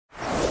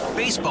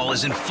Baseball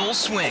is in full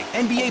swing.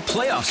 NBA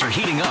playoffs are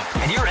heating up,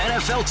 and your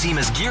NFL team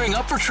is gearing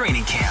up for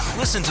training camp.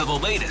 Listen to the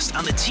latest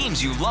on the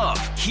teams you love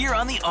here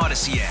on the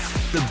Odyssey app.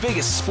 The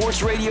biggest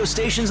sports radio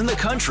stations in the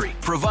country,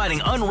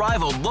 providing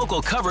unrivaled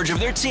local coverage of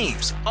their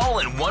teams, all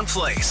in one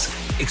place.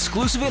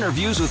 Exclusive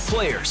interviews with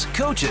players,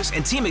 coaches,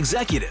 and team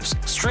executives,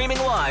 streaming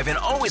live and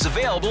always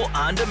available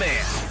on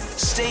demand.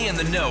 Stay in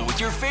the know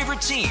with your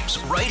favorite teams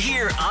right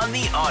here on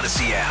the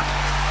Odyssey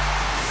app.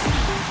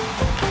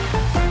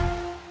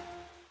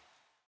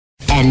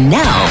 And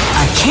now,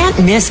 a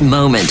can't-miss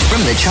moment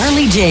from the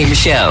Charlie James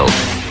Show.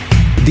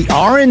 The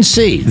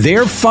RNC,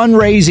 their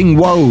fundraising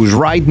woes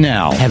right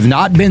now have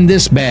not been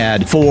this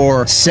bad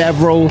for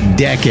several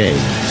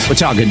decades. We're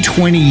talking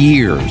 20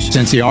 years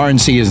since the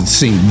RNC has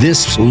seen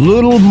this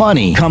little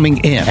money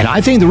coming in. And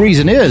I think the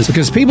reason is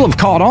because people have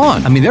caught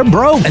on. I mean, they're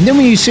broke. And then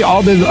when you see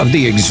all of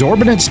the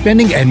exorbitant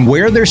spending and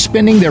where they're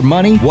spending their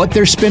money, what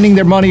they're spending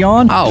their money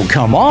on, oh,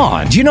 come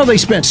on. Do you know they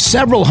spent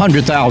several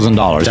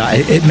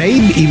 $100,000? It may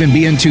even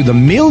be into the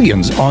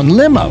millions on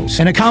limos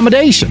and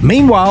accommodation.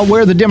 Meanwhile,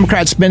 where are the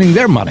Democrats spending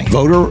their money?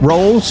 Voter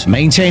rolls,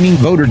 maintaining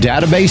voter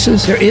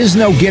databases. There is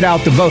no get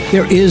out the vote.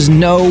 There is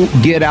no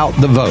get out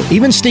the vote.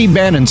 Even Steve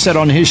Bannon said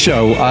on his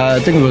show, I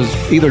think it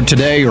was either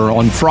today or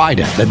on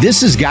Friday, that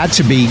this has got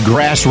to be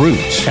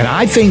grassroots. And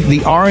I think the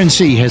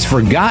RNC has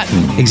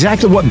forgotten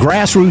exactly what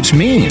grassroots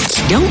means.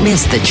 Don't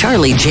miss the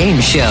Charlie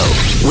James Show.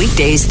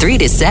 Weekdays 3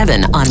 to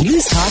 7 on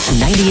News Talk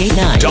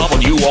 98.9.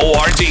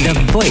 WORD.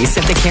 The voice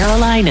of the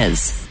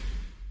Carolinas.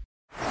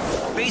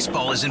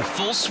 Baseball is in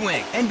full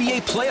swing.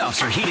 NBA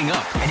playoffs are heating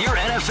up, and your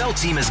NFL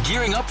team is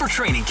gearing up for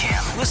training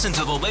camp. Listen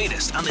to the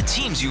latest on the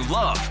teams you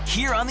love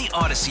here on the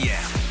Odyssey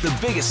app. The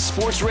biggest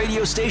sports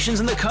radio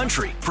stations in the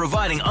country,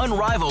 providing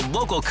unrivaled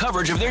local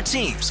coverage of their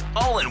teams,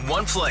 all in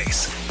one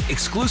place.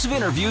 Exclusive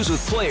interviews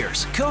with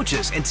players,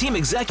 coaches, and team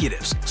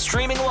executives,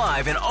 streaming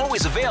live and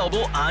always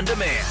available on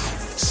demand.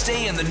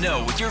 Stay in the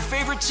know with your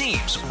favorite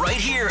teams right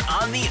here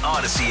on the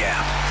Odyssey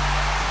app.